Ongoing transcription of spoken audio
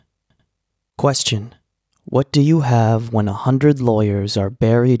Question. What do you have when 100 lawyers are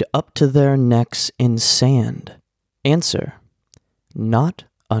buried up to their necks in sand? Answer. Not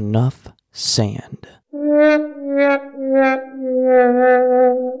enough sand.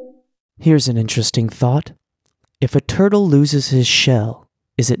 Here's an interesting thought. If a turtle loses his shell,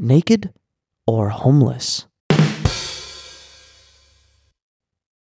 is it naked or homeless?